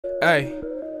Hey,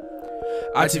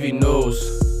 ITV News.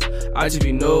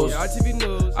 ITV News. ITV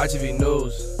News. ITV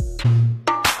News.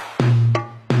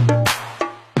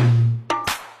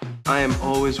 I am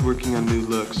always working on new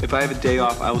looks. If I have a day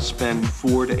off, I will spend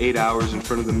 4 to 8 hours in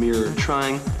front of the mirror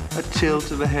trying a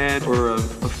tilt of the head or a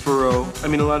furrow. I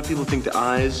mean, a lot of people think the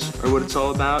eyes are what it's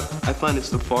all about. I find it's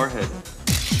the forehead.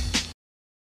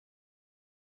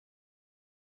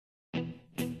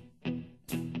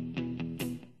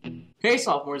 Hey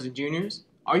sophomores and juniors,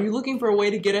 are you looking for a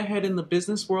way to get ahead in the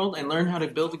business world and learn how to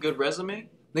build a good resume?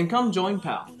 Then come join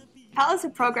PAL. PAL is a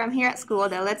program here at school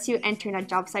that lets you intern at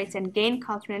job sites and gain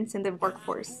confidence in the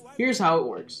workforce. Here's how it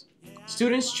works.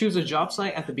 Students choose a job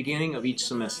site at the beginning of each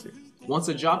semester. Once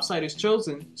a job site is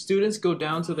chosen, students go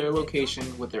down to their location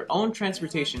with their own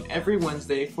transportation every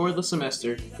Wednesday for the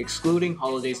semester, excluding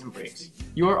holidays and breaks.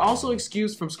 You are also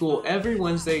excused from school every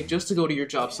Wednesday just to go to your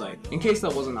job site, in case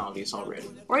that wasn't obvious already.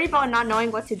 Worried about not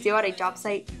knowing what to do at a job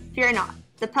site? Fear not.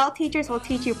 The PAL teachers will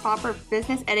teach you proper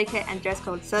business etiquette and dress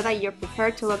code so that you're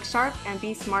prepared to look sharp and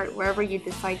be smart wherever you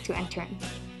decide to intern.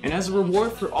 And as a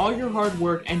reward for all your hard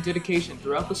work and dedication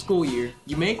throughout the school year,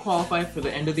 you may qualify for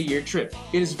the end of the year trip.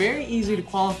 It is very easy to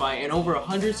qualify and over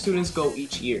 100 students go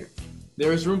each year.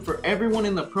 There is room for everyone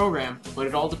in the program, but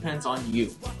it all depends on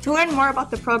you. To learn more about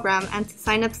the program and to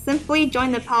sign up, simply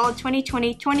join the PAL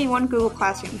 2020-21 Google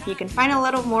Classroom. You can find a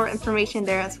little more information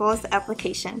there as well as the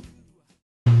application.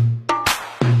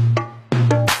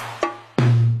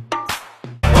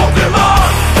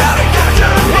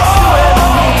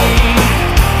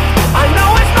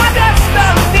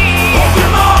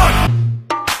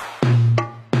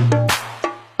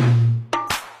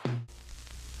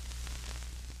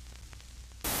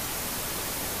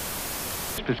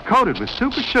 It's coated with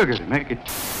super sugar to make it.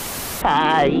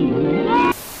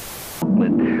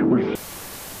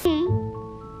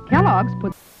 Kellogg's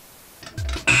put.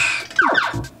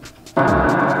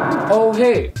 Oh,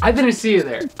 hey, I didn't see you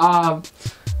there.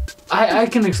 I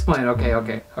can explain.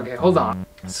 Okay, hold on.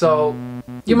 So,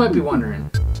 you might be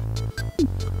wondering,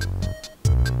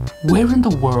 where in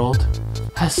the world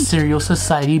has Cereal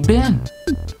Society been?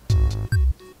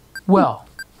 Well,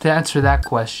 to answer that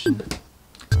question,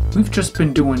 we've just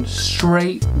been doing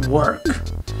straight work.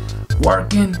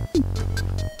 Working,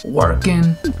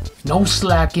 no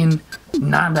slacking,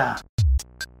 nada.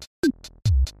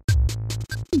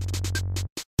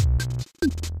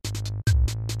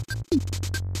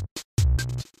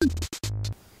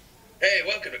 Hey,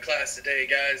 welcome to class today,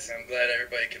 guys. I'm glad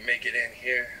everybody can make it in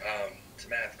here. To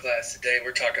math class today,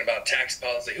 we're talking about tax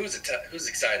policy. Who's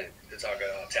excited to talk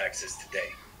about taxes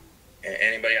today?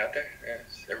 Anybody out there?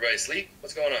 Everybody asleep?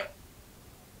 What's going on?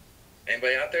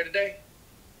 Anybody out there today?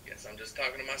 Guess I'm just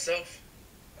talking to myself.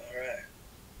 All right.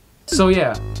 So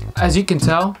yeah, as you can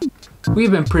tell, we've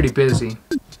been pretty busy.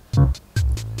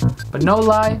 But no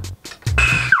lie,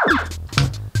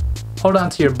 hold on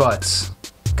to your butts,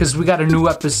 because we got a new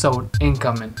episode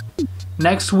incoming.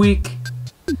 Next week,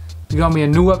 there's gonna be a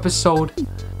new episode,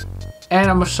 and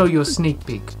I'm gonna show you a sneak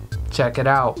peek. Check it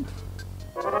out.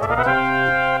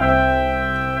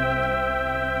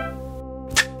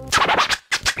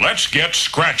 Let's get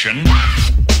scratching.